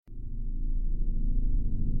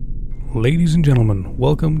Ladies and gentlemen,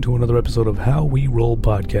 welcome to another episode of How We Roll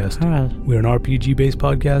Podcast. Hi. We're an RPG-based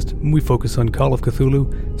podcast, and we focus on Call of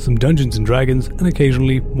Cthulhu, some Dungeons and Dragons, and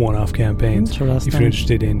occasionally one-off campaigns. If you're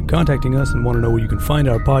interested in contacting us and want to know where you can find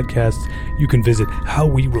our podcasts, you can visit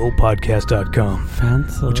howwerollpodcast.com,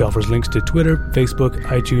 Fancy. which offers links to Twitter, Facebook,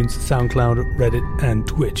 iTunes, SoundCloud, Reddit, and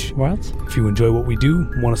Twitch. What? If you enjoy what we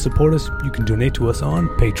do and want to support us, you can donate to us on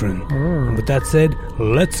Patreon. And with that said,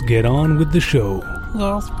 let's get on with the show.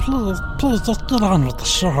 Yes, please just get on with the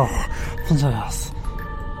show. Yes.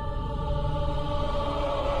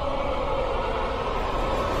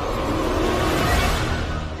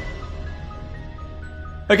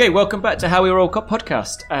 Okay, welcome back to How We Roll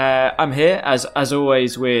podcast. I'm here, as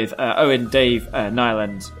always, with Owen, Dave, Niall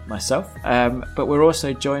and myself. But we're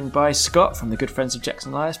also joined by Scott from the Good Friends of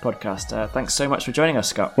Jackson Liars podcast. Thanks so much for joining us,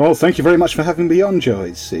 Scott. Well, thank you very much for having me on, Joe.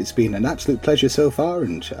 It's been an absolute pleasure so far,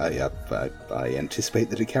 and I anticipate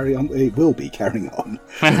that it will be carrying on.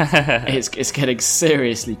 It's getting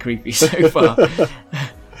seriously creepy so far.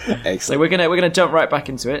 Excellent. So we're gonna jump right back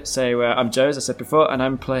into it. So I'm Joe, as I said before, and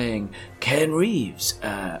I'm playing Ken Reeves,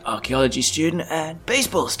 archaeology student and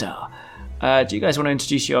baseball star. Do you guys want to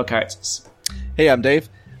introduce your characters? Hey, I'm Dave,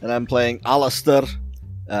 and I'm playing Alistair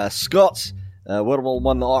Scott, Wormhole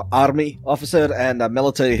 1 Army officer and a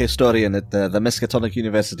military historian at the Miskatonic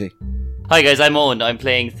University. Hi guys, I'm Owen. I'm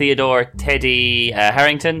playing Theodore Teddy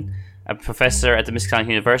Harrington, a professor at the Miskatonic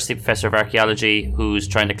University, professor of archaeology, who's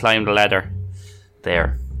trying to climb the ladder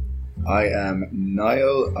there. I am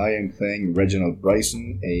Niall. I am playing Reginald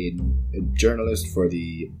Bryson, a journalist for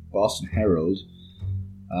the Boston Herald,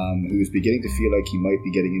 who is beginning to feel like he might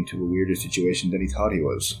be getting into a weirder situation than he thought he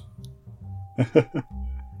was.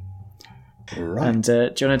 Right. And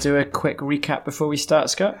do you want to do a quick recap before we start,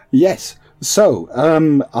 Scott? Yes. So,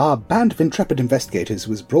 our band of intrepid investigators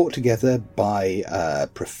was brought together by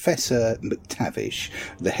Professor McTavish,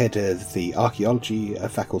 the head of the archaeology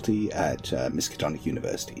faculty at Miskatonic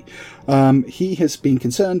University. He has been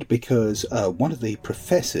concerned because one of the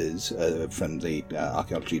professors from the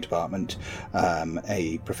archaeology department,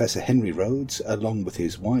 a Professor Henry Rhodes, along with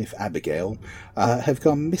his wife Abigail, have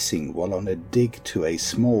gone missing while on a dig to a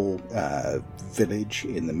small village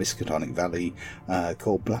in the Miskatonic Valley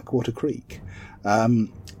called Blackwater Creek.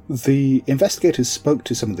 The investigators spoke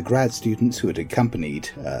to some of the grad students who had accompanied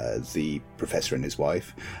the professor and his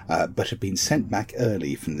wife, but had been sent back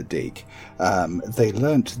early from the dig. They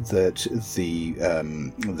learnt that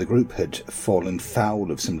the group had fallen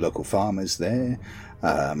foul of some local farmers there,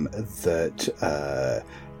 that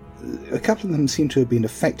a couple of them seem to have been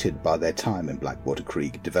affected by their time in Blackwater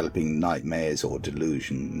Creek, developing nightmares or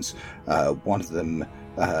delusions. One of them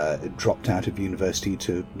dropped out of university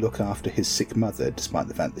to look after his sick mother, despite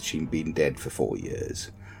the fact that she'd been dead for 4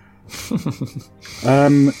 years.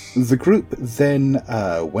 The group then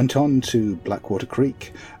went on to Blackwater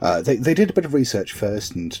Creek. They did a bit of research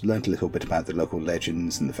first and learnt a little bit about the local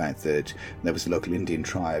legends and the fact that there was a local Indian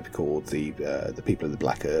tribe called the people of the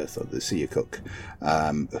Black Earth, or the Siyacook,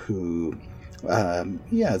 who...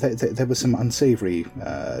 there were some unsavoury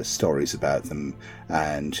stories about them,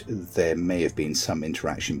 and there may have been some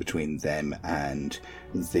interaction between them and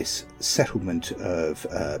this settlement of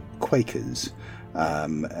Quakers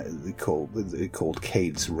called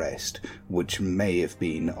Cade's Rest, which may have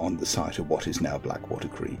been on the site of what is now Blackwater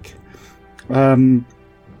Creek. And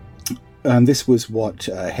this was what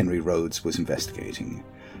Henry Rhodes was investigating.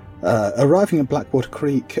 Arriving at Blackwater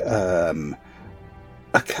Creek, I'm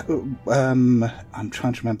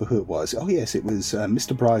trying to remember who it was. Oh yes, it was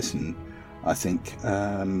Mr. Bryson, I think.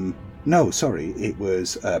 It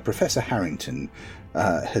was Professor Harrington.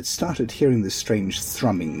 Had started hearing this strange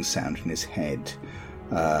thrumming sound in his head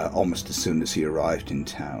almost as soon as he arrived in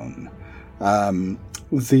town.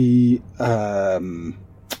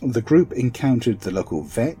 The group encountered the local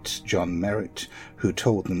vet, John Merritt, who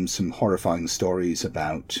told them some horrifying stories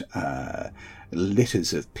about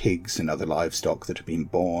litters of pigs and other livestock that had been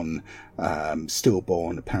born,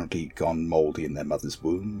 stillborn, apparently gone mouldy in their mother's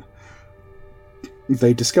womb.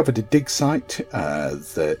 They discovered a dig site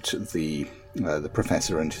that the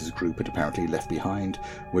professor and his group had apparently left behind,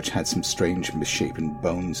 which had some strange misshapen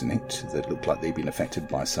bones in it that looked like they'd been affected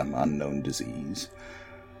by some unknown disease.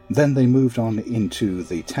 Then they moved on into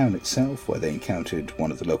the town itself, where they encountered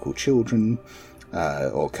one of the local children,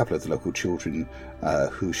 or a couple of the local children,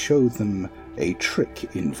 who showed them a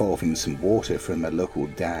trick involving some water from a local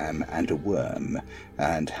dam and a worm,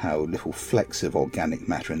 and how little flecks of organic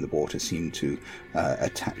matter in the water seemed to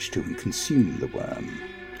attach to and consume the worm.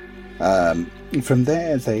 From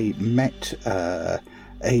there, they met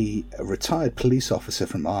a retired police officer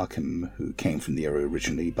from Arkham who came from the area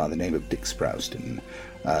originally by the name of Dick Sprouston,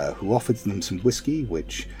 who offered them some whiskey,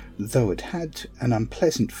 which, though it had an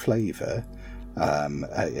unpleasant flavour,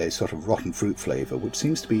 a sort of rotten fruit flavour, which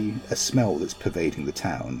seems to be a smell that's pervading the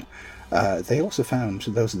town, they also found,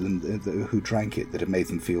 those of them who drank it, that it made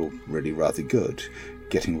them feel really rather good,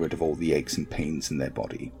 getting rid of all the aches and pains in their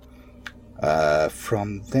body.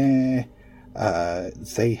 From there,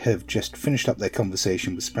 they have just finished up their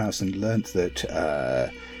conversation with Sprouse and learnt that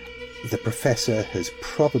the professor has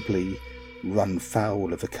probably run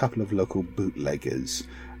foul of a couple of local bootleggers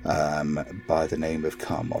by the name of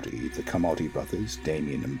Carmody, the Carmody brothers,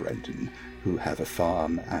 Damien and Brendan, who have a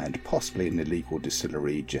farm and possibly an illegal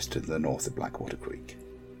distillery just to the north of Blackwater Creek.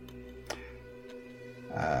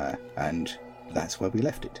 And that's where we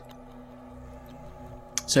left it.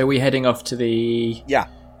 So we're heading off to the... Yeah.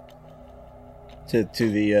 To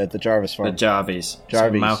the Jarvis farm. The Jarvis. So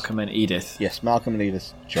Malcolm and Edith. Yes, Malcolm and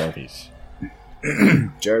Edith Jarvis.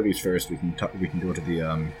 Jarvis first. We can go to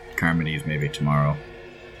the Carmodys maybe tomorrow.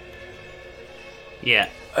 Yeah.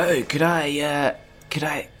 Oh, could I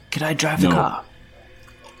drive the car?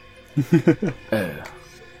 Oh.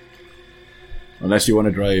 Unless you want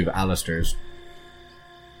to drive Alistair's.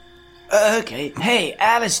 Okay. Hey,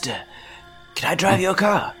 Alistair. Can I drive your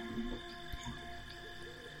car?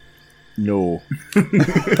 No. Are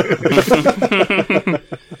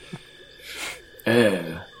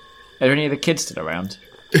there any of the kids still around?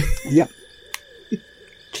 Yeah.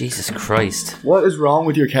 Jesus Christ. What is wrong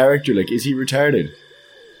with your character? Like, is he retarded?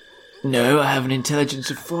 No, I have an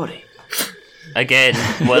intelligence of 40. Again,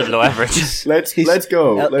 well below average. Let's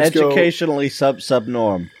go. Let's educationally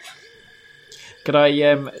sub-norm. Could I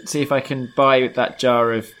see if I can buy that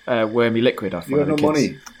jar of wormy liquid off You one have of no the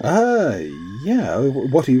kids? money. Yeah.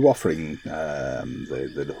 What are you offering the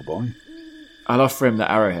little boy? I'll offer him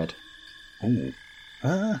the arrowhead.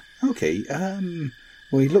 Oh. Okay.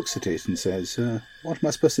 Well, he looks at it and says, what am I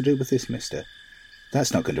supposed to do with this, mister?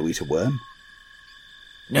 That's not going to eat a worm.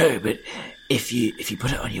 No, but if you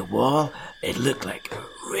put it on your wall, it'd look like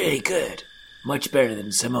really good. Much better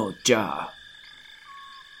than some old jar.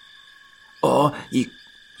 Or you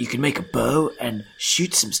can make a bow and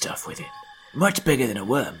shoot some stuff with it. Much bigger than a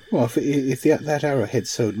worm. Well, if that arrowhead's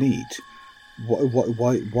so neat,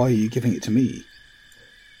 why are you giving it to me?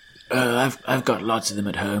 I've got lots of them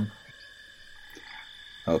at home.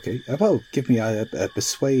 Okay. Well, give me a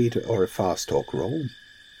persuade or a fast talk roll.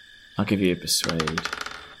 I'll give you a persuade.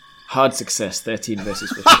 Hard success, 13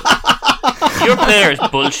 versus 15. Your player is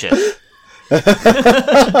bullshit.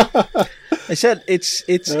 I said it's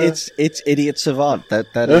idiot savant.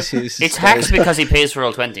 That is his. It's hacks because he pays for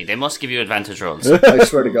roll 20. They must give you advantage rolls. I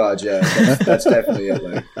swear to God, yeah, that's definitely it.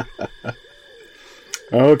 Like.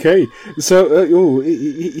 Okay, so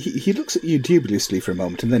he looks at you dubiously for a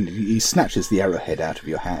moment, and then he snatches the arrowhead out of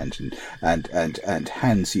your hand and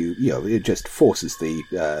hands you. It just forces the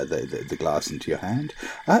glass into your hand.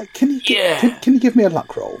 Can you give me a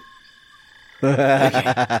luck roll?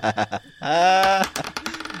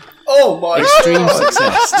 Oh my! Extreme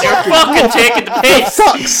success. You're fucking taking the piss. For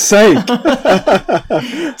fuck's sake!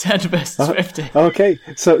 10 versus 50. Okay,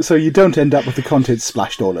 so you don't end up with the contents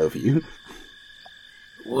splashed all over you.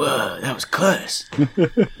 Whoa, that was close.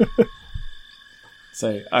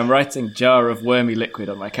 So I'm writing jar of wormy liquid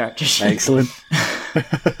on my character sheet. Excellent.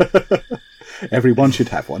 Everyone should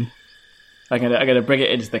have one. I'm gonna bring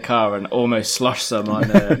it into the car and almost slosh some on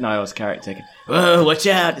Niall's character. Whoa, watch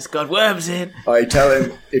out! It's got worms in. I tell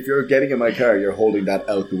him, if you're getting in my car, you're holding that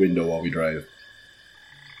out the window while we drive.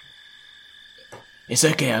 It's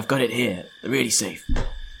okay. I've got it here. They're really safe.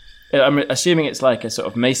 I'm assuming it's like a sort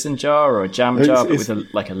of mason jar or a jam jar, but with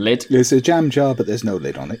a lid. It's a jam jar, but there's no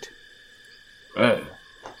lid on it. Oh,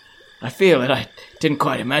 I feel that I didn't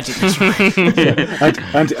quite imagine this right.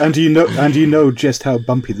 and you know just how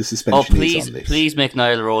bumpy the suspension is on this. Please make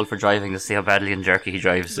Niall roll for driving to see how badly and jerky he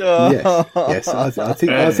drives. Yes. I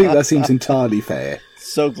think that seems entirely fair.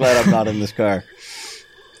 So glad I'm not in this car.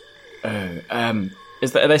 Are there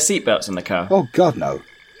seatbelts in the car? Oh God, no.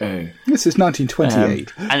 Oh. This is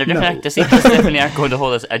 1928. And they're definitely, the seatbelts definitely aren't going to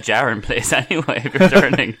hold us a jar in place anyway if you're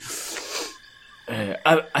turning.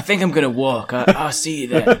 I think I'm going to walk. I'll see you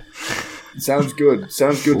there. Sounds good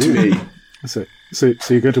to me. So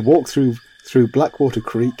you're going to walk through Blackwater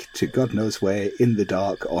Creek to God knows where in the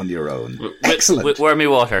dark on your own. Excellent. With wormy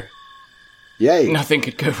water. Yay. Nothing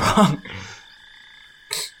could go wrong.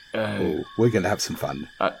 We're going to have some fun.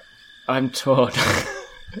 I'm torn.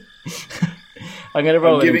 I'm going to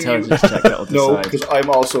roll an intelligence check. That'll decide. No, because I'm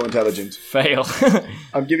also intelligent. Fail.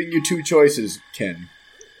 I'm giving you two choices, Ken.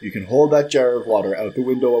 You can hold that jar of water out the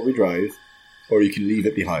window while we drive, or you can leave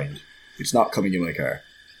it behind. It's not coming in my car.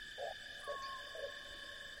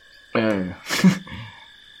 Oh.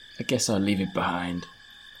 I guess I'll leave it behind.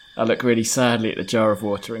 I look really sadly at the jar of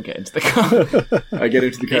water and get into the car. I get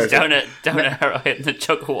into the car. He's down a Arrowhead in a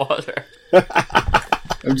jug of water.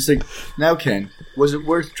 I'm just like, now Ken, was it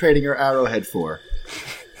worth trading your Arrowhead for?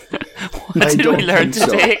 What did we learn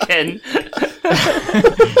today, Ken?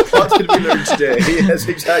 What did we learn today? Yes,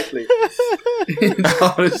 exactly.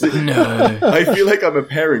 Honestly, No. I feel like I'm a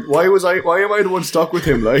parent. Why am I the one stuck with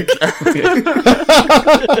him? Like,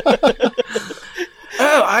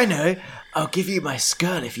 Oh, I know. I'll give you my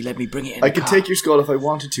skull if you let me bring it in I the could car. take your skull if I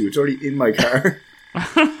wanted to. It's already in my car.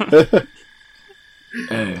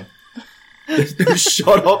 Oh.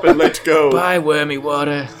 Shut up and let's go. Bye, wormy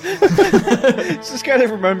water. It's just kind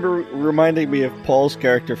of reminding me of Paul's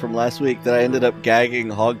character from last week that I ended up gagging,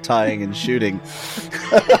 hog tying, and shooting.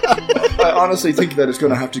 I honestly think that it's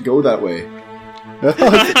going to have to go that way.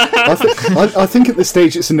 I think at this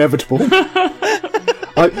stage it's inevitable.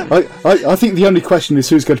 I think the only question is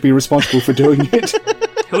who's going to be responsible for doing it.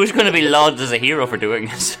 Who's going to be lauded as a hero for doing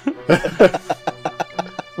it?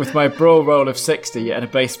 With my brawl roll of 60 and a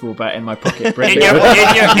baseball bat in my pocket. in your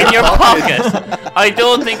pocket. I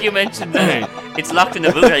don't think you mentioned that. It's locked in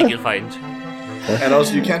the boot. I think you'll find. And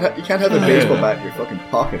also, you can't have a baseball bat in your fucking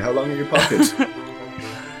pocket. How long are your pockets?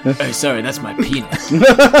 Oh, sorry, that's my penis.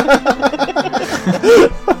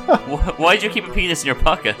 Why'd you keep a penis in your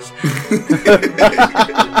pocket?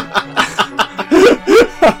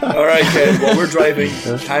 All right, Ken. While we're driving,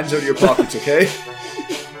 hands out of your pockets, okay?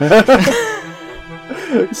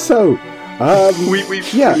 So, We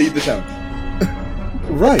leave the town.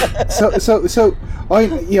 right. So,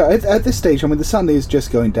 at this stage, I mean, the sun is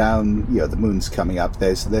just going down. The moon's coming up.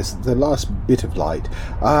 There's the last bit of light.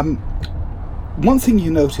 One thing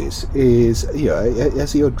you notice is,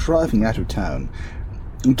 as you're driving out of town,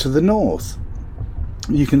 to the north,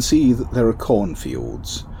 you can see that there are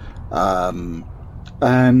cornfields, and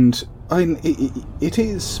it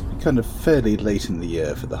is kind of fairly late in the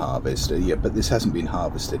year for the harvest, but this hasn't been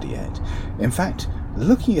harvested yet. In fact,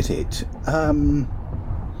 looking at it, can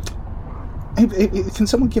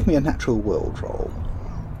someone give me a natural world roll?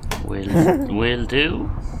 Will do.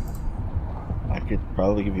 I could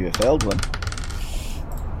probably give you a failed one.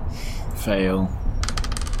 Fail.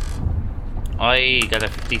 I got a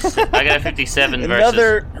 57 versus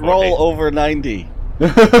Another 40. roll over 90.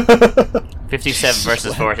 57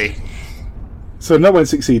 versus 40. So no one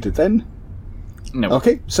succeeded then? No.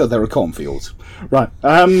 Okay, so there are cornfields. Right.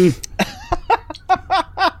 And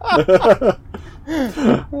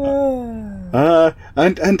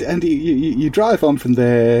you drive on from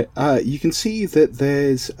there. You can see that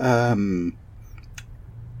there's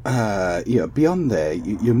beyond there,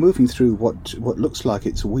 you're moving through what looks like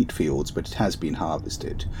it's wheat fields, but it has been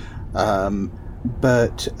harvested.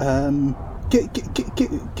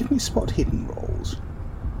 Give me spot hidden rolls.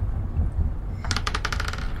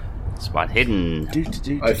 Spot hidden.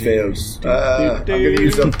 I failed. I'm going to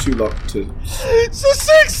use up 2 luck to... It's a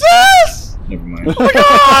success! Never mind. Oh my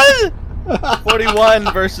god!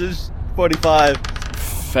 41 versus 45.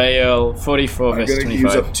 Fail. 44 I'm versus going to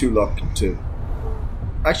 25. use up 2 luck to...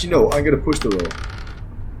 Actually, no, I'm going to push the roll.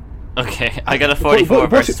 Okay, I got a 44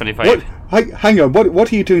 versus 25. Hang on,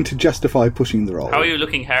 what are you doing to justify pushing the roll? How are you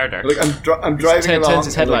looking harder? Like, I'm driving turns along,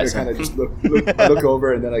 his and I headlights kind on. of just look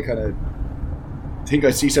over, and then I kind of think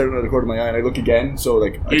I see something out of the corner of my eye, and I look again, so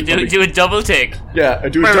like... You do a double take. Yeah, I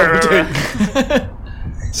do a double take.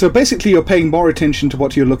 So basically you're paying more attention to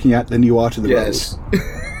what you're looking at than you are to the Yes.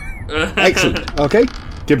 road. Excellent. Okay,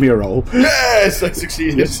 give me a roll. Yes, I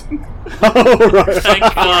succeeded. Oh, right.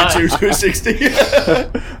 Thank God. 2 to 60.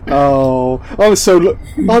 Oh, I was so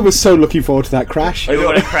looking forward to that crash. You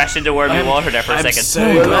would have crashed into wormy water there for a I'm second.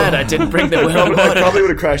 so glad I didn't bring the I world water. probably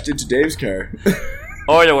would have crashed into Dave's car.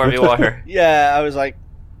 Or the wormy water. Yeah, I was like,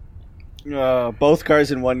 both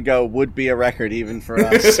cars in one go would be a record even for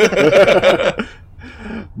us.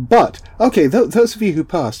 But okay, those of you who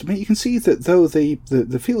passed, I mean, you can see that though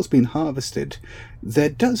the field's been harvested, there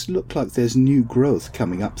does look like there's new growth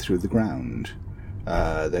coming up through the ground.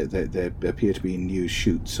 There appear to be new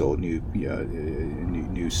shoots or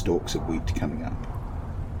new stalks of wheat coming up.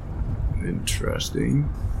 Interesting.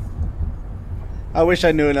 I wish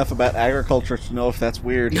I knew enough about agriculture to know if that's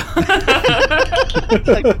weird.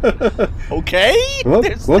 Okay. Well,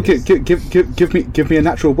 give me a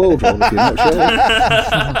natural world roll if you're not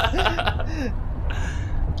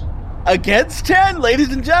sure. Against 10,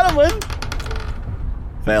 ladies and gentlemen.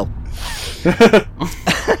 Fail.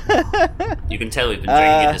 You can tell we've been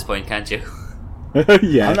drinking at this point, can't you?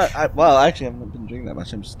 Yeah. Actually, I haven't been drinking that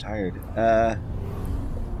much. I'm just tired.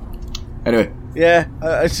 Anyway, Yeah,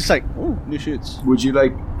 it's just like, ooh, new shoots. would you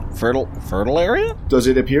like? Fertile area? Does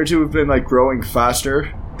it appear to have been like growing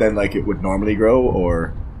faster than like it would normally grow,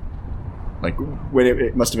 or like when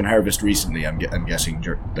it must have been harvested recently? I'm guessing,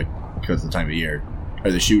 like because of the time of year.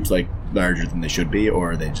 Are the shoots like larger than they should be,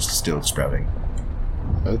 or are they just still sprouting?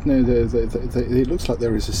 No, it looks like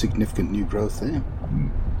there is a significant new growth there.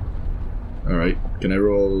 All right, can I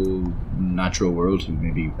roll natural world to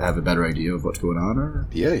maybe have a better idea of what's going on? Or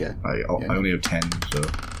Yeah. I only have 10, so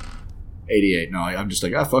 88. No, I'm just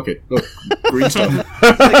like, fuck it. Look, green stuff.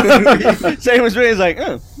 Same as me. It's like,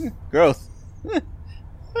 growth.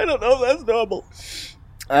 I don't know if that's normal.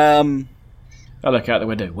 I look out the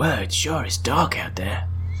window. Whoa, it sure is dark out there.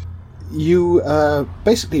 You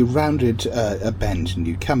basically rounded a bend and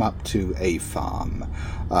you come up to a farm.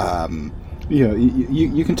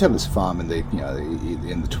 You can tell it's a farm in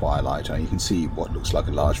the twilight. You can see what looks like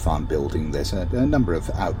a large farm building. There's a number of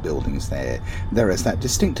outbuildings there. There is that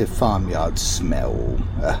distinctive farmyard smell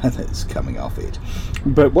that's coming off it.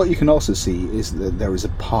 But what you can also see is that there is a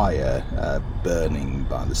pyre burning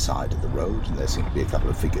by the side of the road, and there seem to be a couple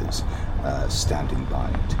of figures standing by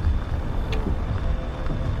it.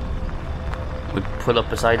 We pull up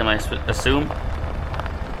beside him, I assume.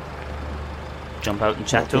 Jump out and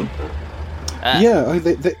chat to him. I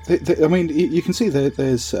mean, you can see that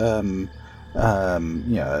there's an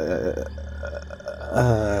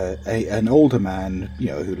older man,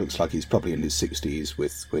 who looks like he's probably in his 60s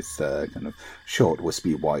with kind of short,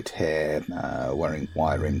 wispy white hair, wearing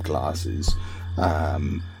wire-rimmed glasses,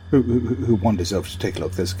 who wanders over to take a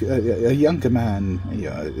look. There's a younger man,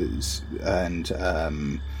 and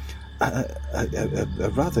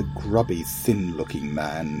a rather grubby, thin-looking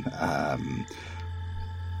man,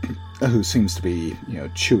 who seems to be,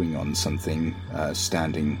 chewing on something,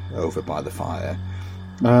 standing over by the fire.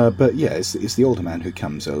 But yeah, it's the older man who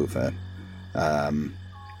comes over, and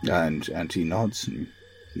he nods.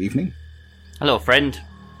 Evening. Hello, friend.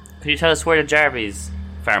 Could you tell us where the Jarvie's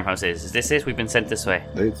farmhouse is? Is this it? We've been sent this way.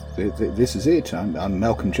 This is it. I'm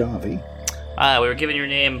Malcolm Jarvie. We were given your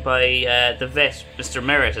name by the vet, Mr.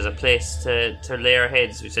 Merritt, as a place to lay our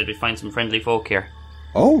heads. We said we'd find some friendly folk here.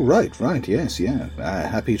 Oh, right, yes, yeah.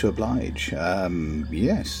 Happy to oblige.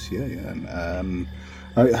 Yes, yeah.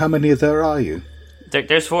 How many there are you?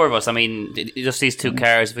 There's 4 of us. I mean, just these 2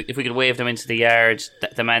 cars. If we could wave them into the yard,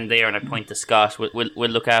 the man there, and I point to Scott, we'll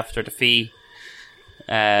look after the fee.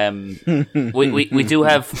 We do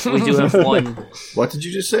have one. What did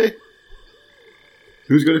you just say?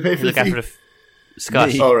 Who's going to pay for look the fee? After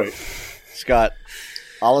Scott. All right, Scott.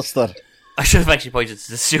 Alistair. I should have actually pointed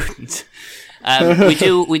to the student. We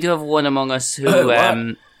do have one among us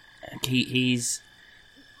who he's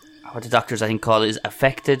what the doctors I think call it is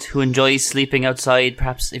affected, who enjoys sleeping outside,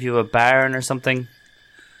 perhaps if you have a barn or something.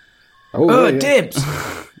 Yeah. Dibs.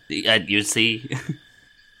 You see.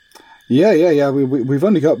 Yeah. We've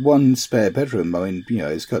only got one spare bedroom. I mean,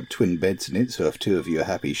 it's got twin beds in it, so if 2 of you are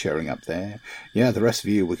happy sharing up there, the rest of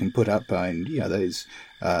you we can put up. And there's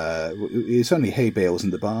it's only hay bales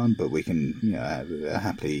in the barn, but we can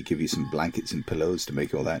happily give you some blankets and pillows to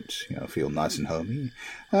make all that feel nice and homey.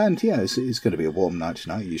 And it's going to be a warm night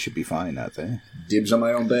tonight. You should be fine out there. Dibs on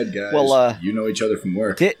my own bed, guys. Well, you know each other from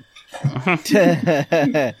work.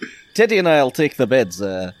 Teddy and I'll take the beds.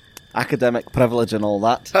 Academic privilege and all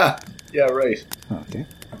that. Yeah, right. Okay.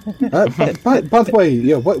 By the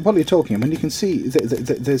way, while you're talking, I mean, you can see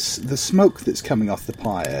there's the smoke that's coming off the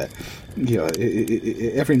pyre.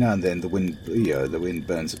 Every now and then the wind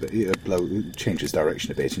burns a bit, changes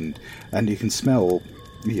direction a bit, and you can smell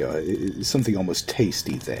something almost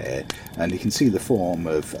tasty there, and you can see the form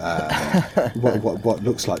of what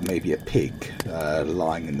looks like maybe a pig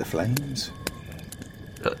lying in the flames.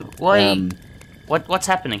 Why? What's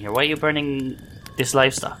happening here? Why are you burning this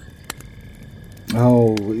livestock?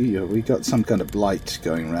 Oh, we got some kind of blight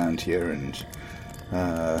going around here, and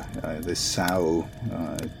this sow,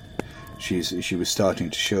 she was starting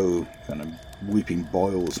to show kind of weeping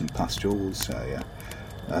boils and pustules.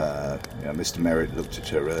 Mr. Merritt looked at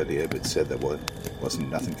her earlier, but said that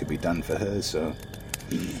nothing could be done for her. So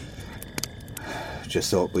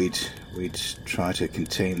just thought we'd try to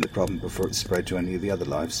contain the problem before it spread to any of the other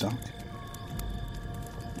livestock.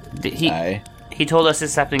 He told us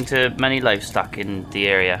it's happening to many livestock in the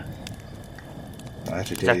area.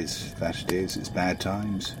 That it is. It's bad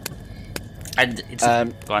times. And it's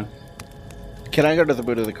go on. Can I go to the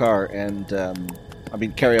boot of the car and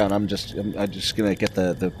carry on? I'm just gonna get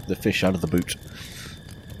the fish out of the boot.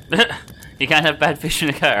 You can't have bad fish in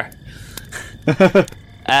a car.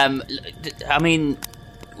 I mean,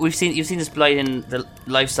 you've seen this blight in the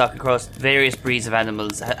livestock across various breeds of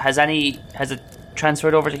animals. Has it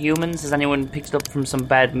transferred over to humans? Has anyone picked it up from some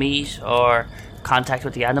bad meat or contact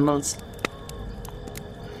with the animals?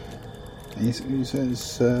 He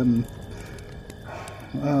says, I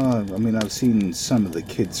mean, I've seen some of the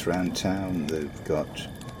kids around town. They've got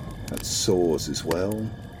sores as well.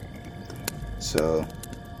 So,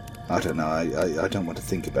 I don't know. I don't want to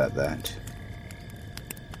think about that.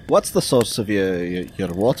 What's the source of your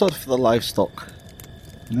water for the livestock?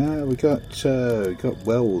 No, we got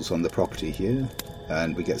wells on the property here,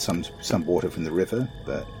 and we get some water from the river,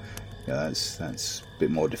 but that's a bit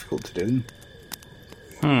more difficult to do.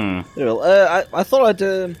 Well, I thought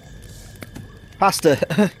I'd passed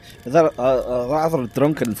a rather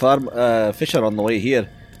drunken fisher on the way here.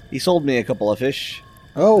 He sold me a couple of fish.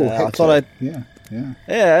 Oh, I thought I'd yeah.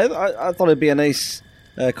 I thought it'd be a nice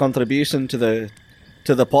contribution to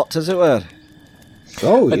the pot, as it were.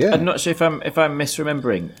 Oh, yeah. I'm not sure if I'm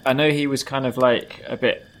misremembering. I know he was kind of like a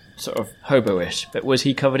bit sort of hobo-ish, but was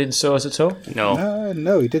he covered in sores at all? No.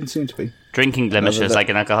 No, he didn't seem to be. Drinking blemishes like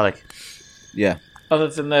an alcoholic. Yeah. Other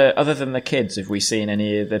than the kids, have we seen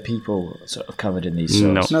any of the people sort of covered in these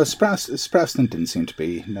sores? No, Sprowston didn't seem to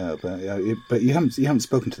be. No, but you haven't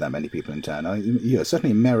spoken to that many people in town.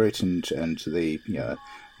 Certainly Merritt and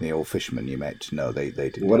the old fisherman you met. No, they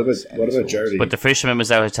didn't. What about Jerry? But the fisherman was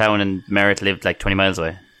out of town, and Merritt lived like 20 miles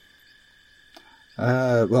away.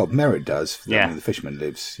 Well, Merritt does. Yeah. I mean, the fisherman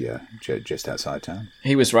lives just outside town.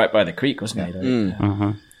 He was right by the creek, wasn't he?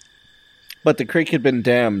 Mm-hmm. But the creek had been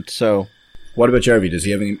dammed, so. What about Jarvie? Does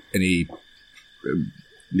he have any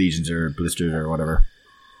lesions or blisters or whatever?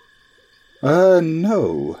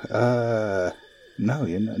 No. No,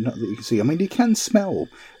 not that you can see. I mean, you can smell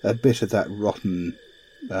a bit of that rotten,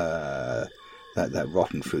 that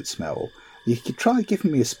rotten fruit smell. You could try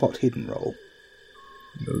giving me a spot hidden roll.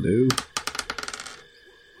 Will do.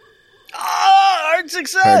 Hard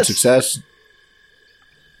success! Hard success.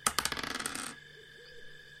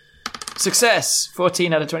 Success!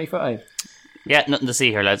 14 out of 25. Yeah, nothing to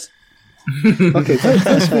see here, lads. Okay,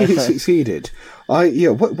 that's where he succeeded. While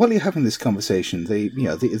you're having this conversation,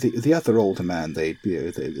 the other older man,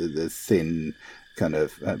 the thin, kind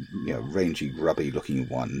of rangy, grubby-looking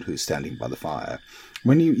one who's standing by the fire.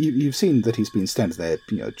 When you've seen that he's been standing there,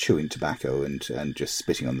 chewing tobacco and just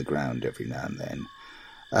spitting on the ground every now and then,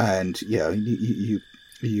 and you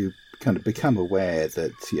kind of become aware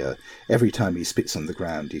that every time he spits on the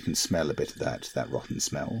ground, you can smell a bit of that rotten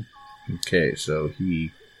smell. Okay, so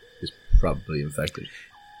he is probably infected.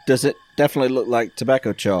 Does it definitely look like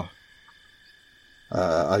tobacco chaw?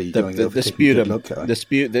 Are you going over the taking a good sputum? look?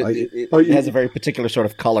 It has a very particular sort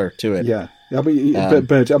of colour to it. Yeah. I mean,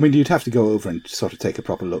 but I mean, you'd have to go over and sort of take a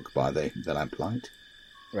proper look by the lamplight.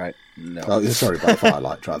 Right. No. Oh, sorry, by the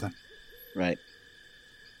firelight, rather. Right.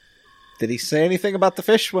 Did he say anything about the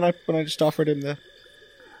fish when I just offered him the?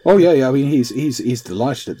 Oh yeah. I mean, he's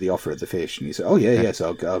delighted at the offer of the fish, and he said, "Oh yes,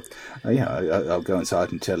 I'll go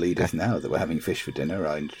inside and tell Edith now that we're having fish for dinner.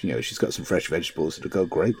 And she's got some fresh vegetables that'll go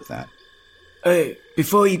great with that." Oh,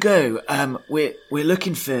 before you go, we're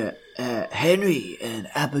looking for Henry and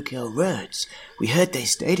Abigail Rhodes. We heard they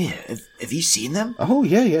stayed here. Have you seen them? Oh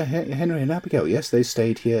yeah. Henry and Abigail. Yes, they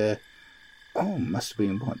stayed here. Oh, must have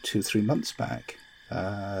been 2-3 months back.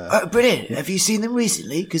 Oh, brilliant! Yeah. Have you seen them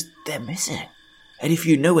recently? Because they're missing. And if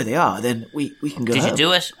you know where they are, then we can go. Did home. you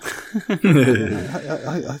do it?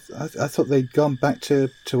 I thought they'd gone back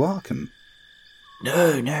to Arkham.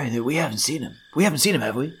 No, we haven't seen them. We haven't seen them,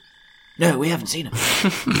 have we? No, we haven't seen them.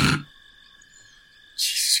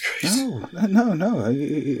 Jesus Christ! No.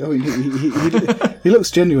 He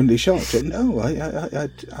looks genuinely shocked. No, I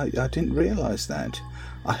didn't realise that.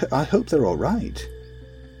 I hope they're all right.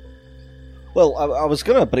 Well, I was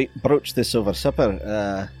going to broach this over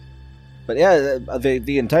supper. But yeah,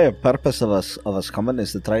 the entire purpose of us coming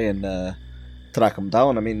is to try and track them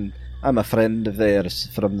down. I mean, I'm a friend of theirs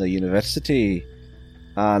from the university,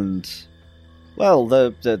 and well,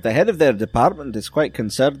 the head of their department is quite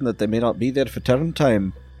concerned that they may not be there for term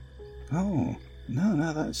time. Oh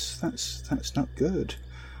no, that's not good.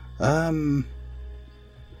 Well,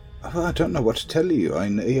 I don't know what to tell you.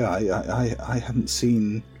 I haven't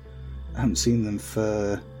seen them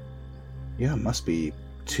for it must be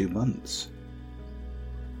 2 months.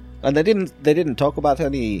 And they didn't talk about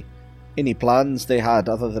any plans they had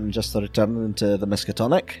other than just returning to the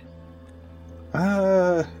Miskatonic?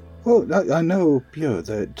 Well, I know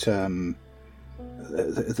that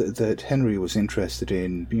Henry was interested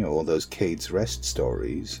in all those Cade's Rest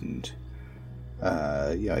stories, and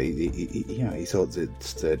He thought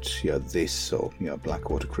that this or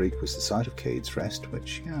Blackwater Creek was the site of Cade's Rest,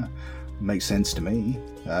 which makes sense to me.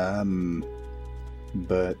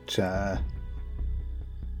 But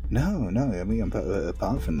no. I mean,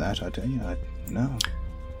 apart from that, no.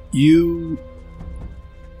 You,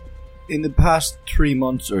 in the past 3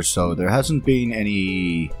 months or so, there hasn't been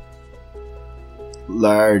any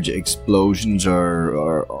large explosions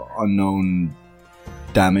or unknown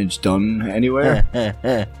damage done anywhere?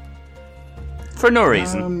 For no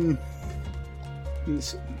reason. He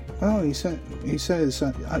says.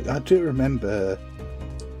 I do remember.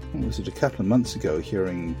 What was it? A couple of months ago,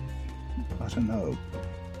 hearing. I don't know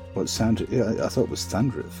what sounded. I thought it was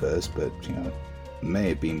thunder at first, but may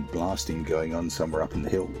have been blasting going on somewhere up in the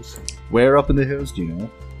hills. Where up in the hills? Do you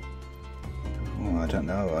know? Oh, I don't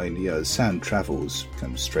know. Sound travels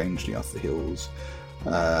kind of strangely off the hills.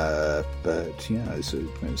 But it's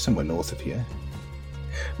somewhere north of here.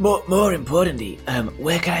 More importantly,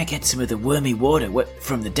 where can I get some of the wormy water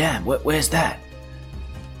from the dam? Where's that?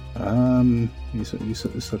 He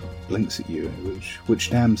sort of blinks at you.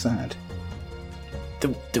 Which dam's that?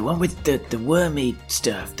 The one with the wormy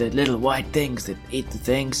stuff, the little white things that eat the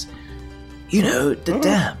things. The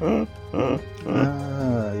dam.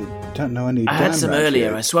 I don't know any. I had some earlier.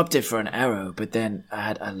 Here. I swapped it for an arrow, but then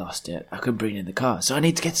I lost it. I couldn't bring it in the car, so I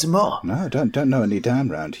need to get some more. No, don't know any dam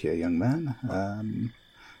round here, young man.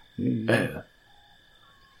 No,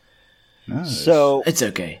 so it's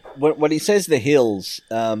okay. When he says the hills,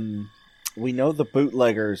 we know the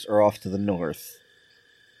bootleggers are off to the north.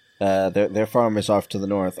 Their farm is off to the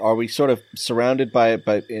north. Are we sort of surrounded by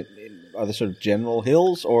are they sort of general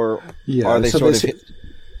hills, or are they sort of?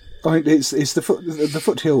 It's the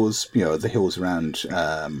foothills, the hills around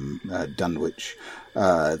Dunwich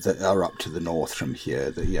that are up to the north from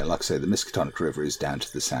here. Like I say, the Miskatonic River is down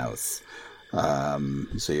to the south,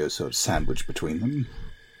 so you're sort of sandwiched between them.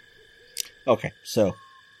 Okay, so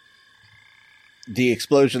the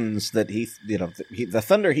explosions that the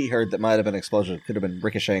thunder he heard that might have been explosions could have been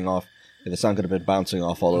ricocheting off. The sun could have been bouncing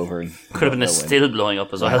off all over, and could have been still blowing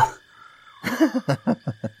up as well.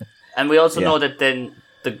 And we also know that then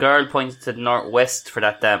the girl pointed to the northwest for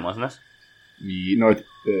that dam, wasn't it?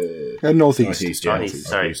 Northeast.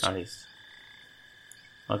 Northeast.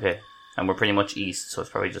 Okay, and we're pretty much east, so it's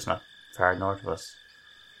probably just not far north of us.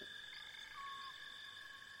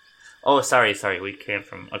 Oh, sorry, we came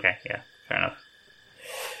from... Okay, yeah, fair enough.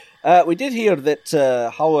 We did hear that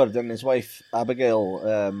Howard and his wife, Abigail,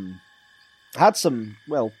 had some,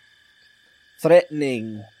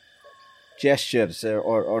 threatening gestures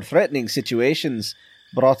or threatening situations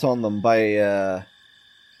brought on them by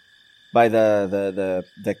the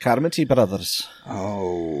Carmody brothers.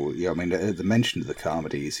 Oh, yeah. I mean, the mention of the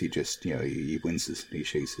Carmodys, he just, he winces and he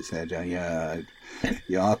shakes his head.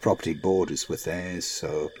 Our property borders with theirs,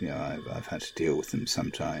 so I've had to deal with them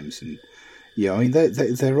sometimes. And I mean,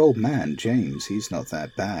 their old man James, he's not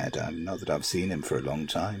that bad. Not that I've seen him for a long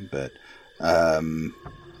time, but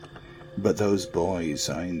those boys,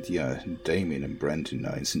 Damien and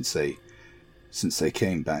Brendan, since they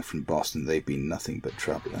came back from Boston, they've been nothing but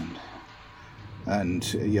trouble. And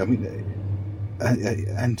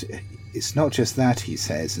it's not just that, he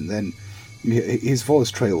says, and then his voice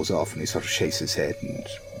trails off and he sort of shakes his head and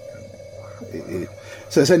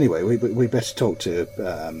says, anyway, we better talk to,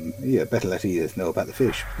 better let Edith know about the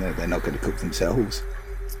fish. They're not going to cook themselves.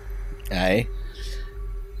 Aye.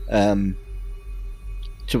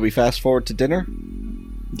 Should we fast forward to dinner?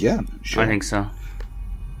 Yeah, sure. I think so.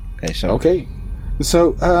 Okay,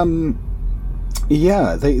 so,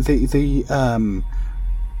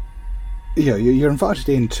 you're invited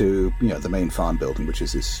into, the main farm building, which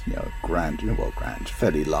is this, grand,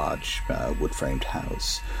 fairly large, wood-framed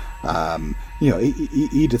house.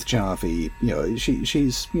 Edith Jarvie,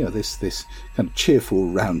 she's, this kind of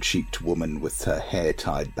cheerful, round-cheeked woman with her hair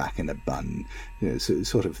tied back in a bun,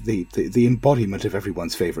 sort of the embodiment of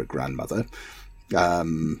everyone's favourite grandmother.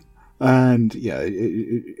 And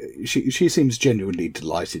she seems genuinely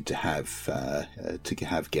delighted to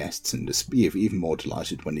have guests, and even more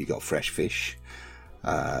delighted when you got fresh fish.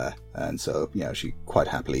 And so she quite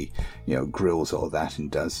happily grills all that and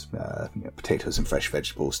does potatoes and fresh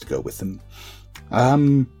vegetables to go with them,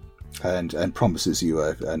 and promises you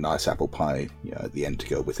a nice apple pie at the end to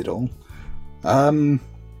go with it all.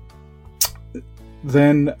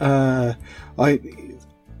 Then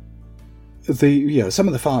some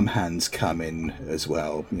of the farm hands come in as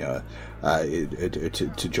well, to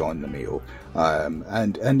join the meal,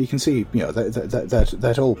 and you can see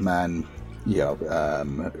that old man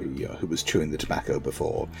who was chewing the tobacco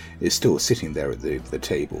before, is still sitting there at the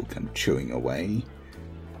table, kind of chewing away.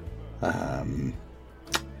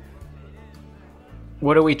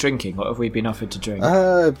 What are we drinking? What have we been offered to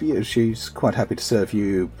drink? She's quite happy to serve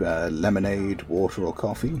you lemonade, water, or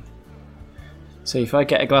coffee. So if I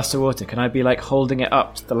get a glass of water, can I be like holding it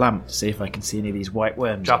up to the lamp to see if I can see any of these white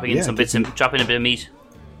worms? Dropping in dropping a bit of meat.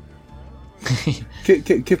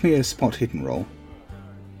 Give me a spot hidden roll.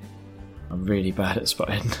 I'm really bad at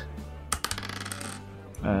spotting.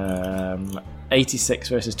 86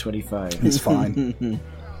 versus 25. It's fine.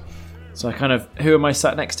 So I kind of... Who am I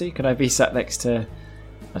sat next to? Could I be sat next to...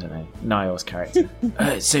 I don't know, Niall's character.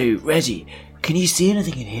 So, Reggie, can you see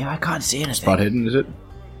anything in here? I can't see anything. Spot hidden, is it?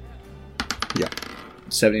 Yeah.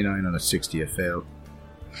 79 on a 60, a fail.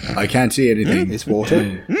 I can't see anything. It's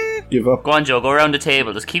water. Give up. Go on, Joe. Go around the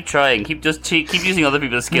table. Just keep trying. Keep using other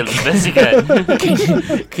people's skills as best you can.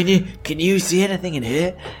 Can you see anything in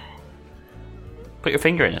here? Put your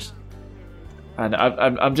finger in it. And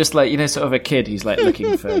I'm just like, sort of a kid who's like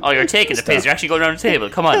looking for... Oh, you're taking the piss. You're actually going around the table.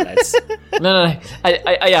 Come on, lads. No.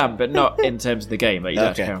 I am, but not in terms of the game. Like, you don't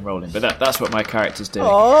have to carry on rolling. But that's what my character's doing.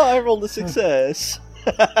 Oh, I rolled a success.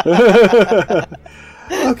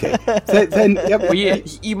 Okay. Then well,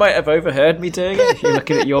 you might have overheard me doing it if you're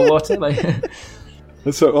looking at your water. Like.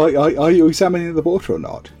 So are you examining the water or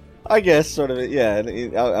not? I guess, sort of. Yeah,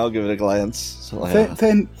 I'll give it a glance. So,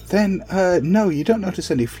 Then, no, you don't notice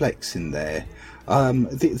any flecks in there.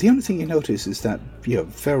 The only thing you notice is that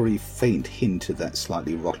very faint hint of that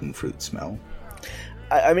slightly rotten fruit smell.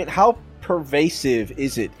 I mean, how pervasive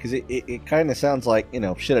is it? Because it kind of sounds like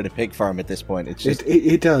shit at a pig farm at this point. It's just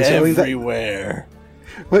it does everywhere.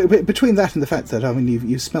 Well, between that and the fact that,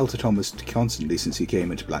 you've smelt it almost constantly since you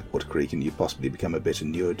came into Blackwater Creek and you've possibly become a bit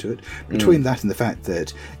inured to it. Between that and the fact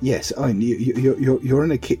that, yes, you're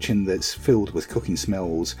in a kitchen that's filled with cooking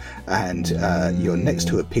smells and you're next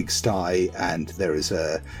to a pigsty and there is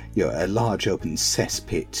a large open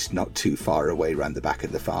cesspit not too far away around the back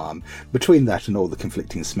of the farm. Between that and all the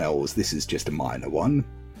conflicting smells, this is just a minor one.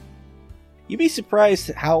 You'd be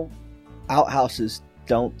surprised how outhouses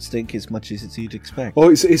don't stink as much as you'd expect. Oh,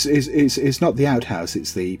 it's not the outhouse.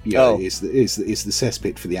 It's the it's the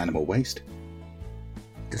cesspit for the animal waste.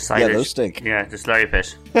 Decided. Yeah, those stink. Yeah, the slurry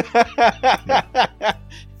pit.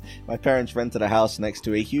 My parents rented a house next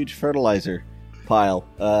to a huge fertilizer pile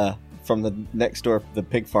from the next door, the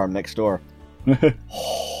pig farm next door.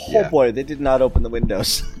 Oh boy, they did not open the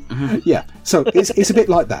windows. Yeah, so it's a bit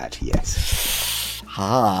like that. Yes.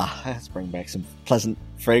 Let's bring back some pleasant,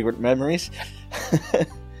 fragrant memories.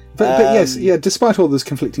 But yes, despite all those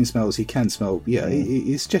conflicting smells, he can smell. Yeah,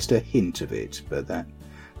 it's just a hint of it, but that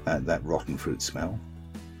rotten fruit smell.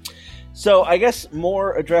 So I guess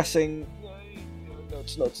more addressing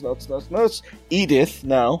notes. Edith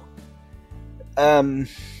now. I'm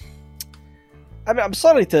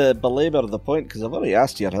sorry to belabor the point because I've already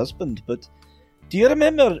asked your husband, but do you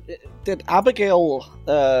remember? Did Abigail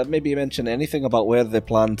maybe mention anything about where they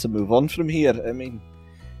plan to move on from here? I mean,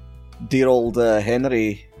 dear old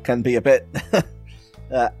Henry can be a bit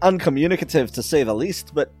uncommunicative to say the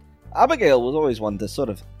least, but Abigail was always one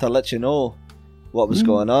to let you know what was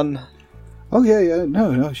going on. Oh yeah,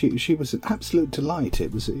 no, she was an absolute delight.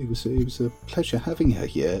 It was a pleasure having her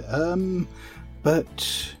here.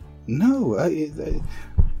 But no,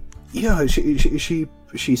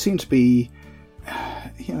 she seemed to be,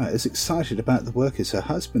 as excited about the work as her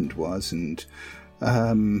husband was, and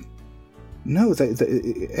no,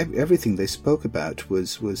 everything they spoke about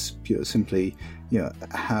was simply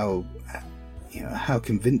how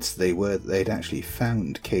convinced they were that they'd actually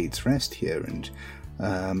found Cade's Rest here,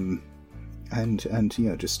 and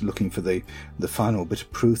just looking for the final bit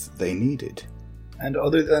of proof that they needed. And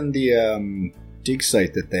other than the dig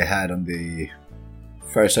site that they had on the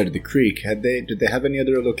far side of the creek, did they have any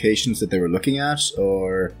other locations that they were looking at,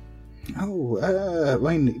 or?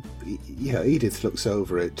 Edith looks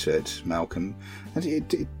over at Malcolm, and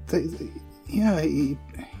didn't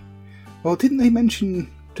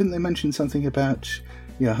they mention something about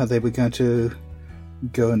how they were going to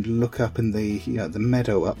go and look up in the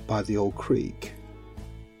meadow up by the old creek?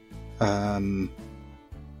 I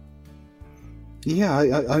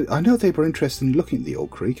know they were interested in looking at the old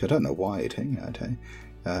creek. I don't know why it hung out.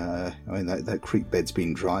 That creek bed's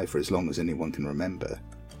been dry for as long as anyone can remember.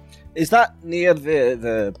 Is that near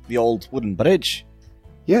the old wooden bridge?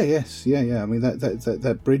 Yes. I mean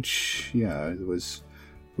that bridge. It was.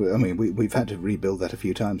 I mean, we've had to rebuild that a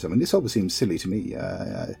few times. I mean, this always seems silly to me.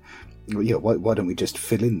 Why don't we just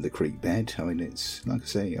fill in the creek bed? I mean, it's like I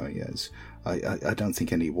say. I don't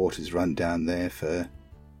think any water's run down there for.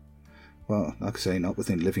 well, like I say, not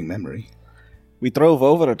within living memory. We drove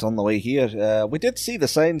over it on the way here. We did see the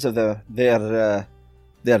signs of their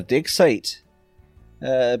dig site.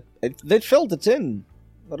 They'd filled it in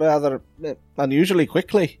rather unusually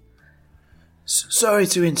quickly. Sorry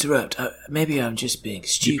to interrupt. Maybe I'm just being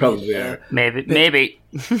stupid. You probably are. Maybe.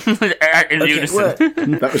 In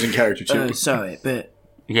unison. That was in character too. Sorry, but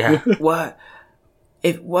Yeah.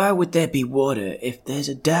 why would there be water if there's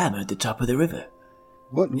a dam at the top of the river?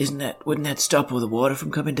 Wouldn't that stop all the water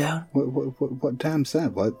from coming down? What dam's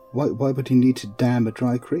that? Why would he need to dam a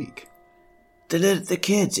dry creek? The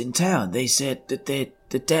kids in town, they said that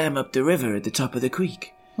the dam up the river at the top of the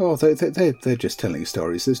creek. Oh, they're just telling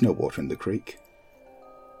stories. There's no water in the creek.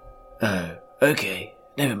 Oh, okay.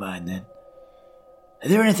 Never mind then. Is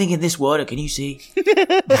there anything in this water? Can you see? It's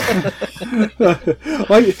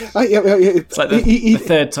like the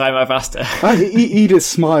third time I've asked her. Edith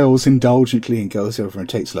smiles indulgently and goes over and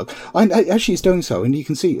takes a look. As she's doing so, and you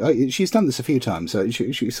can see she's done this a few times.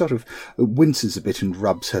 She sort of winces a bit and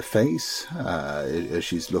rubs her face as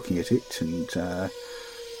she's looking at it, and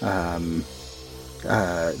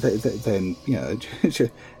then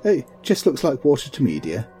it just looks like water to me,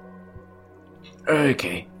 dear.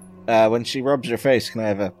 Okay. When she rubs her face, can I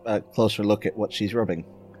have a closer look at what she's rubbing?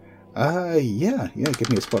 Yeah. Give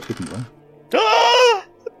me a spot hidden roll.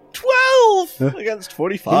 12 against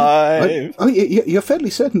 45. You're fairly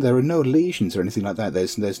certain there are no lesions or anything like that.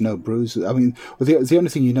 There's no bruises. I mean, the only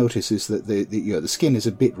thing you notice is that the skin is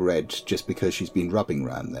a bit red just because she's been rubbing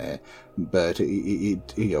around there. But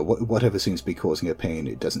whatever seems to be causing her pain,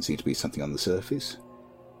 it doesn't seem to be something on the surface.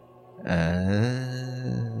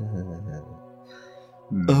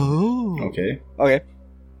 Oh. Okay.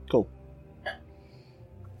 Cool.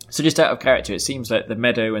 So just out of character, it seems like the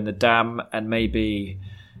meadow and the dam and maybe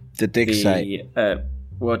the dig site.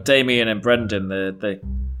 Damien and Brendan,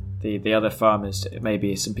 the other farmers,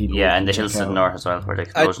 maybe some people. Yeah, and the hills to the north as well, where the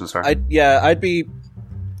explosions were. I'd be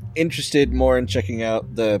interested more in checking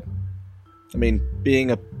out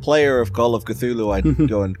being a player of Call of Cthulhu, I'd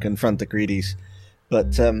go and confront the Greedies.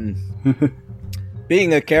 But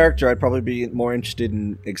being a character, I'd probably be more interested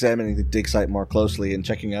in examining the dig site more closely and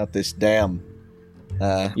checking out this dam. Or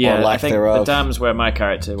lack I think thereof. the dam's where my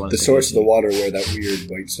character wants the to source of go the water where that weird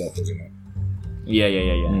white stuff is in it.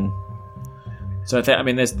 Yeah. So I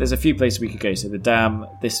think there's a few places we could go. So the dam,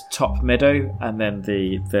 this top meadow, and then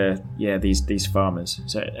these farmers.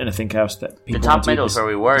 So anything else that people the top want to do meadow is where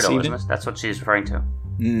we were, though, evening? isn't it? That's what she's referring to.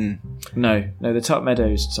 No, the top meadow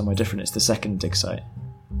is somewhere different. It's the second dig site.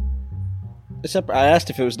 I asked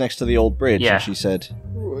if it was next to the old bridge, and she said...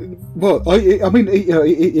 Well,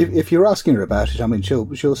 if you're asking her about it,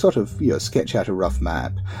 she'll sort of sketch out a rough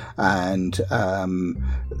map, and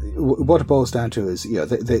what it boils down to is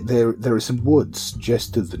there are some woods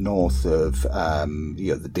just to the north of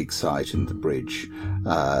the dig site and the bridge,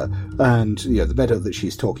 and the meadow that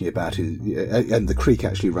she's talking about is, and the creek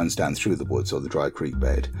actually runs down through the woods, or the dry creek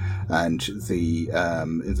bed, and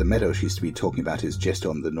the meadow she's to be talking about is just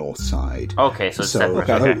on the north side. Okay, so it's separate.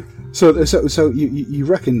 Okay. So you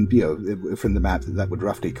reckon, from the map that would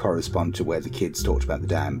roughly correspond to where the kids talked about the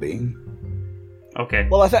dam being? Okay.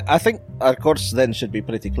 Well, I think our course then should be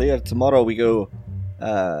pretty clear. Tomorrow we go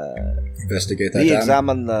investigate that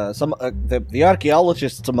re-examine the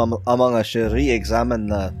archaeologists among us should re-examine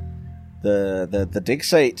the dig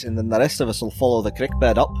site, and then the rest of us will follow the creek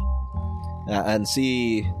bed up and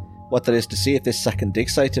see what there is to see at this second dig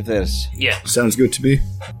site if there's. Yeah. Sounds good to me.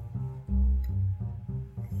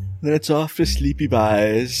 Then it's off to sleepy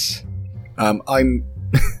buys. I'm.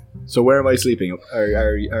 So where am I sleeping?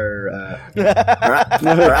 Are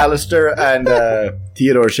Alistair and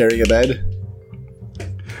Theodore sharing a bed?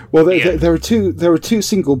 Well, there are two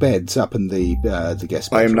single beds up in the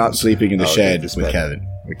guest bedroom. I am not sleeping in the shed with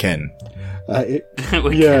Ken. When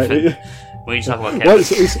you talk about Kevin. Well,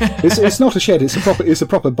 it's not a shed. It's a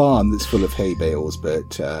proper barn that's full of hay bales,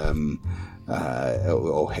 but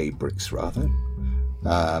or hay bricks rather.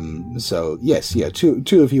 So yes,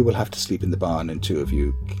 two of you will have to sleep in the barn, and two of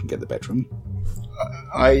you can get the bedroom.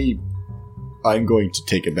 I'm going to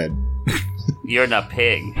take a bed. You're not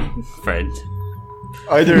paying, friend.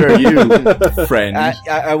 Either are you, friend.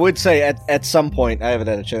 I would say at some point, I haven't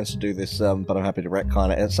had a chance to do this, but I'm happy to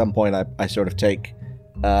retcon it. At some point, I sort of take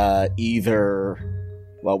either,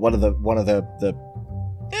 well, one of the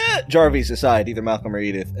Jarvies aside, either Malcolm or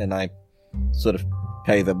Edith, and I sort of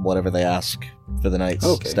pay them whatever they ask for the night's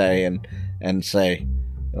stay, and say,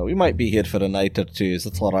 we might be here for a night or two. Is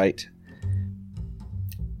that all right?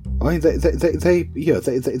 I mean,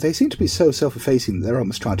 they seem to be so self-effacing that they're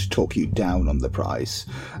almost trying to talk you down on the price.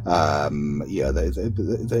 They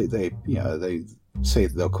say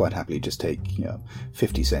that they'll quite happily just take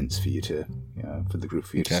 50 cents for you to for the group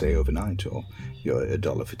for you to stay overnight, or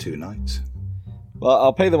 $1 for 2 nights. Well,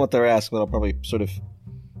 I'll pay them what they're asked, but I'll probably sort of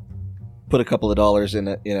put a couple of dollars in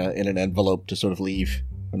an envelope to sort of leave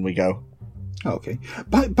when we go. Okay.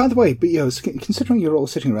 By the way, but considering you're all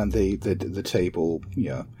sitting around the table,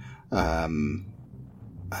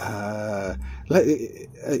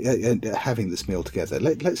 having this meal together,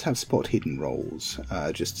 let's have spot hidden rolls,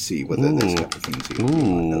 just to see whether there's a couple of things you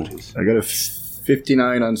might notice. I got a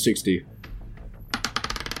 59 on 60.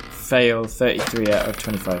 Fail 33 out of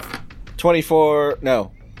 25. 24.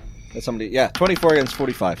 No, that's somebody. Yeah, 24 against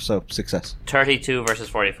 45. So success. 32 versus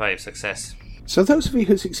 45. Success. So those of you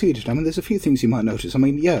who succeeded, I mean, there's a few things you might notice. I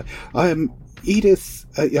mean, Edith,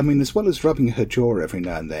 as well as rubbing her jaw every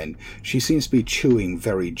now and then, she seems to be chewing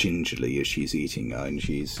very gingerly as she's eating. And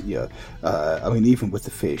she's, even with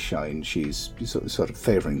the fish, she's sort of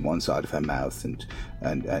favouring one side of her mouth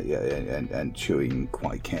and chewing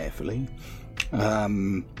quite carefully.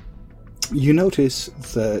 You notice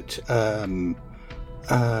that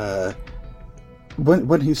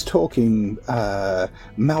when he's talking,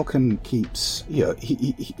 Malcolm keeps,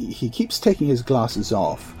 he keeps taking his glasses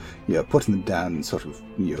off, putting them down and sort of,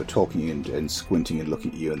 talking and squinting and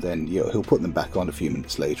looking at you, and then, he'll put them back on a few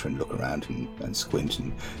minutes later and look around and squint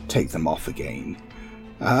and take them off again.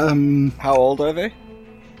 How old are they?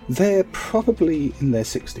 They're probably in their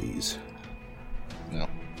 60s. No.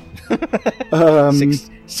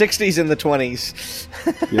 60s in the 20s.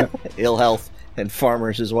 Yeah. Ill health and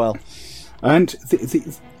farmers as well. And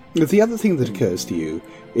the other thing that occurs to you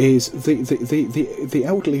is the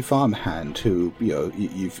elderly farmhand who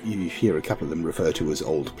you hear a couple of them refer to as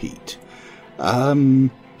Old Pete.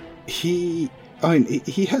 He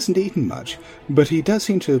hasn't eaten much, but he does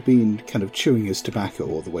seem to have been kind of chewing his tobacco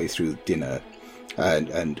all the way through dinner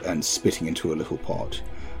and spitting into a little pot.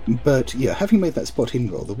 But having made that spot hidden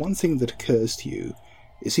roll, the one thing that occurs to you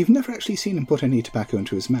is you've never actually seen him put any tobacco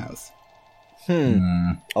into his mouth.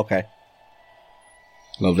 Okay.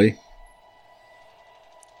 Lovely.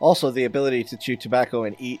 Also, the ability to chew tobacco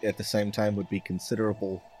and eat at the same time would be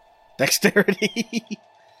considerable dexterity.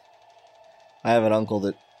 I have an uncle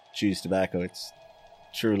that chews tobacco. It's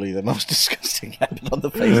truly the most disgusting habit on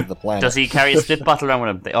the face of the planet. Does he carry a spit bottle around with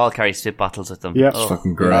him? They all carry spit bottles with them. Yeah, it's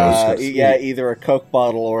fucking gross. Either a Coke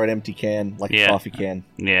bottle or an empty can, like a coffee can.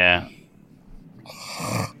 Yeah.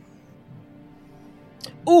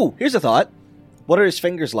 Ooh, here's a thought. What are his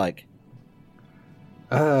fingers like?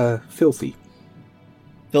 Filthy.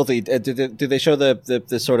 Filthy. Do they show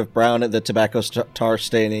the sort of brown, the tobacco tar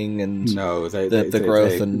staining and no, the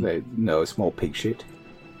growth no, it's more pig shit.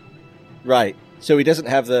 Right. So he doesn't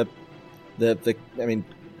have the I mean,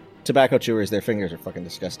 tobacco chewers, their fingers are fucking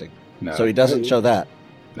disgusting. No. So he doesn't show that.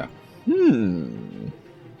 No.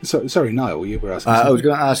 So, sorry, Niall, you were asking. I was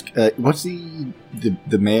going to ask, what's the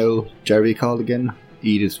male Jerry called again?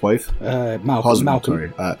 Edith's wife? Malcolm.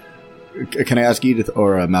 Sorry. Can I ask Edith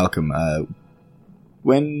or Malcolm?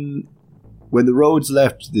 When the Rhodes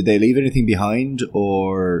left, did they leave anything behind,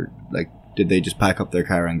 or did they just pack up their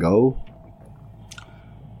car and go?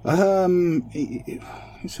 No,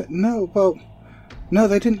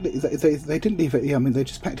 they didn't. They didn't leave it. Yeah, I mean, they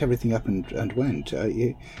just packed everything up and went.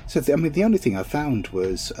 The only thing I found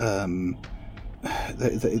was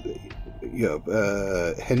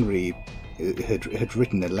Henry had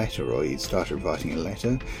written a letter, or he'd started writing a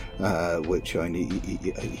letter, which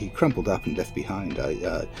he crumpled up and left behind.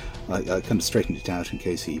 I kind of straightened it out in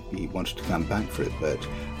case he wanted to come back for it, but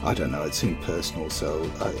I don't know, it seemed personal, so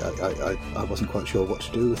I wasn't quite sure what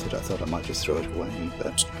to do with it. I thought I might just throw it away,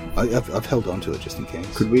 but I've held on to it just in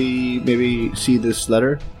case. Could we maybe see this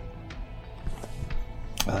letter?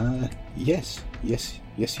 Yes,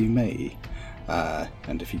 you may.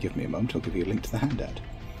 And if you give me a moment, I'll give you a link to the handout.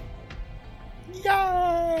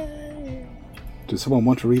 Yay! Does someone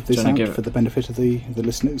want to read this out for the benefit of the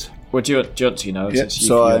listeners? What do you want to know? Yeah,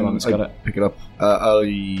 so I pick it up.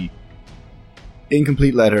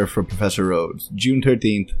 Incomplete letter from Professor Rhodes, June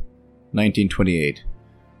 13th, 1928.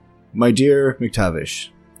 My dear McTavish,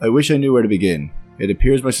 I wish I knew where to begin. It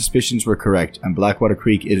appears my suspicions were correct, and Blackwater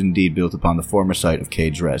Creek is indeed built upon the former site of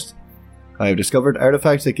Cage Rest. I have discovered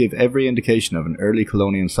artifacts that give every indication of an early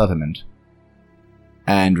colonial settlement,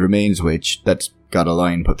 and remains which, that's got a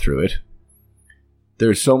line put through it.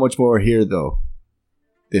 There's so much more here, though.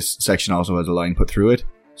 This section also has a line put through it.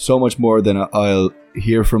 So much more than I'll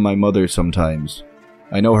hear from my mother sometimes.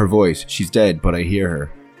 I know her voice. She's dead, but I hear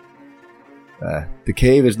her. The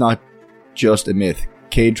cave is not just a myth.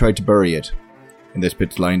 Cade tried to bury it, and this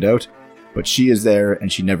bit's lined out, but she is there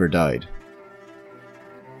and she never died.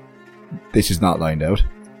 This is not lined out.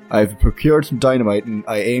 I've procured some dynamite and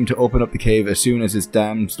I aim to open up the cave as soon as this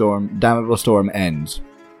damnable storm ends.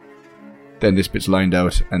 Then this bit's lined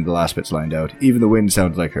out and the last bit's lined out. Even the wind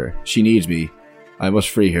sounds like her. She needs me. I must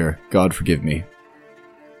free her. God forgive me.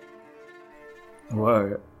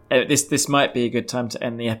 Whoa. This might be a good time to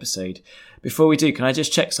end the episode. Before we do, can I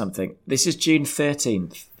just check something? This is June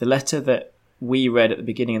 13th. The letter that we read at the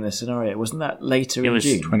beginning of the scenario, wasn't that later in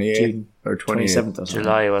June? 28th June or 27th or something?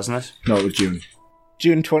 July, wasn't it? No, it was June.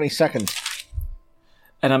 June 22nd.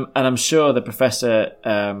 And I'm sure that Professor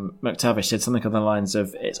McTavish said something on the lines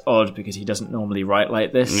of, it's odd because he doesn't normally write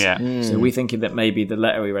like this. Yeah. So we're thinking that maybe the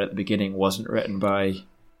letter we read at the beginning wasn't written by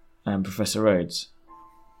Professor Rhodes.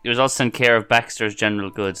 It was also in care of Baxter's General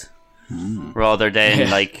Goods, rather than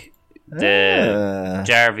like the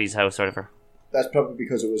Jarvis house or whatever. That's probably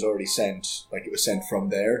because it was already sent. Like, it was sent from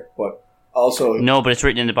there, but also... No, but it's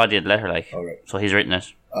written in the body of the letter, like. Oh, right. So he's written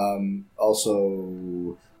it.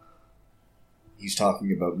 Also, he's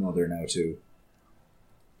talking about Mother now, too.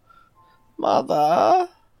 Mother?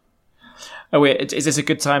 Oh wait, is this a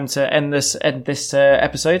good time to end this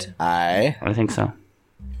episode? Aye. I think so.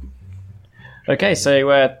 Okay,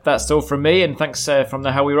 so that's all from me, and thanks from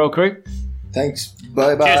the How We Roll crew. Thanks.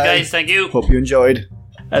 Bye-bye. Cheers, guys. Thank you. Hope you enjoyed.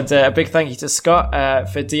 And a big thank you to Scott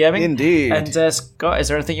for DMing. Indeed. And Scott, is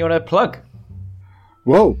there anything you want to plug?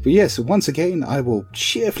 Well, yes, once again, I will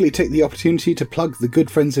cheerfully take the opportunity to plug the Good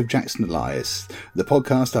Friends of Jackson Elias, the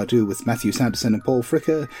podcast I do with Matthew Sanderson and Paul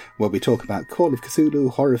Fricker, where we talk about Call of Cthulhu,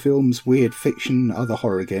 horror films, weird fiction, other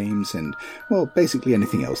horror games, and, well, basically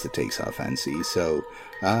anything else that takes our fancy. So,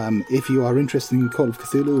 if you are interested in Call of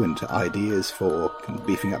Cthulhu and ideas for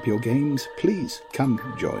beefing up your games, please come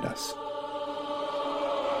join us.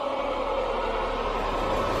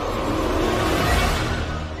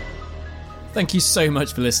 Thank you so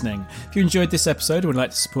much for listening. If you enjoyed this episode and would like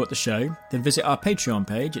to support the show, then visit our Patreon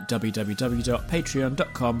page at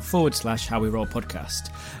www.patreon.com/HowWeRollPodcast.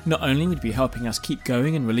 Not only would you be helping us keep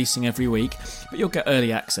going and releasing every week, but you'll get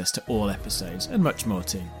early access to all episodes and much more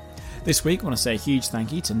too. This week I want to say a huge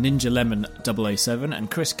thank you to Ninja Lemon 007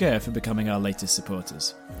 and Chris Kerr for becoming our latest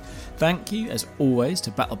supporters. Thank you, as always, to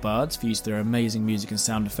Battle Bards for using their amazing music and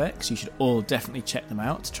sound effects. You should all definitely check them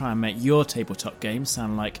out to try and make your tabletop games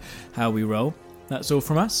sound like How We Roll. That's all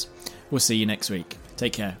from us. We'll see you next week.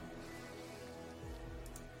 Take care.